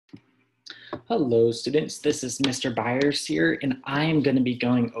Hello students, this is Mr. Byers here, and I am going to be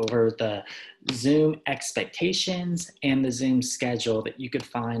going over the Zoom expectations and the Zoom schedule that you could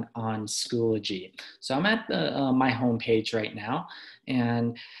find on Schoology. So I'm at my homepage right now,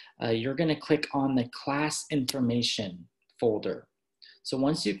 and you're going to click on the class information folder. So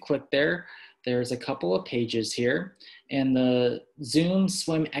once you click there, there's a couple of pages here, and the Zoom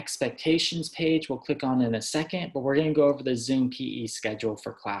swim expectations page we'll click on in a second, but we're going to go over the Zoom PE schedule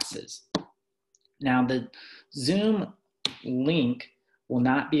for classes. Now, the Zoom link will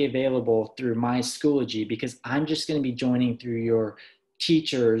not be available through my Schoology because I'm just going to be joining through your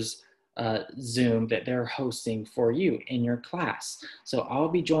teacher's Zoom that they're hosting for you in your class. So I'll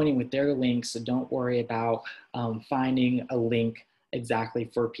be joining with their link, so don't worry about finding a link exactly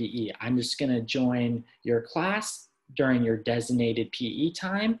for PE. I'm just going to join your class during your designated PE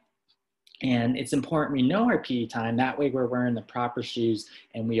time. And it's important we know our PE time. That way we're wearing the proper shoes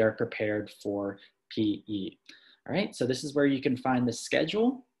and we are prepared for PE. All right, so this is where you can find the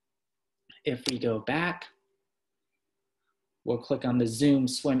schedule. If we go back, we'll click on the Zoom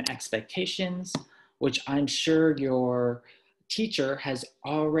swim expectations, which I'm sure your teacher has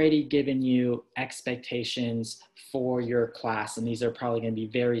already given you expectations for your class. And these are probably going to be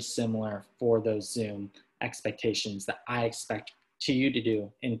very similar for those Zoom expectations that I expect to you to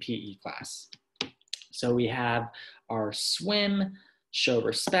do in PE class. So we have our swim, show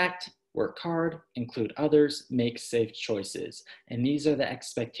respect, work hard, include others, make safe choices. And these are the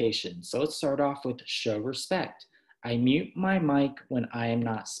expectations. So let's start off with show respect. I mute my mic when I am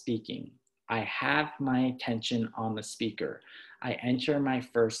not speaking. I have my attention on the speaker. I enter my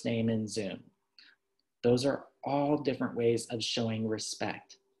first name in Zoom. Those are all different ways of showing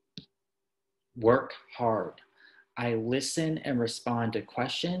respect. Work hard. I listen and respond to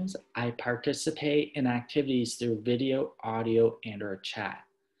questions. I participate in activities through video, audio, and or chat.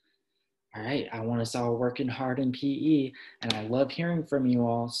 All right, I want us all working hard in PE, and I love hearing from you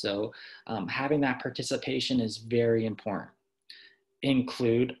all, so having that participation is very important.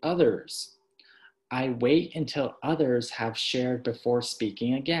 Include others. I wait until others have shared before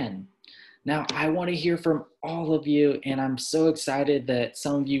speaking again. Now, I want to hear from all of you, and I'm so excited that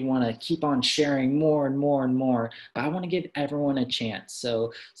some of you want to keep on sharing more and more and more, but I want to give everyone a chance.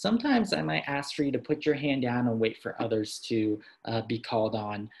 So sometimes I might ask for you to put your hand down and wait for others to be called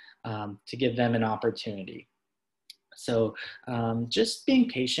on to give them an opportunity. So just being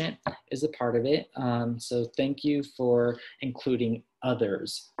patient is a part of it. So thank you for including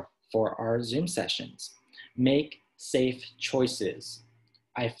others for our Zoom sessions. Make safe choices.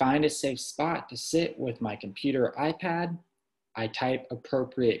 I find a safe spot to sit with my computer or iPad. I type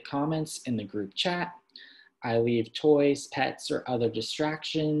appropriate comments in the group chat. I leave toys, pets, or other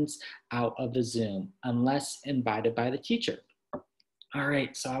distractions out of the Zoom unless invited by the teacher. All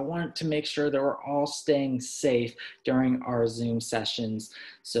right, so I want to make sure that we're all staying safe during our Zoom sessions.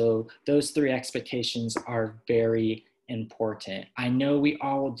 So those three expectations are very important. I know we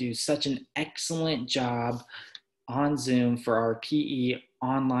all will do such an excellent job on Zoom for our PE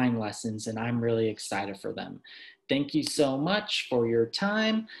online lessons, and I'm really excited for them. Thank you so much for your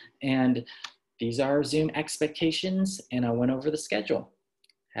time, and these are Zoom expectations, and I went over the schedule.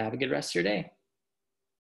 Have a good rest of your day.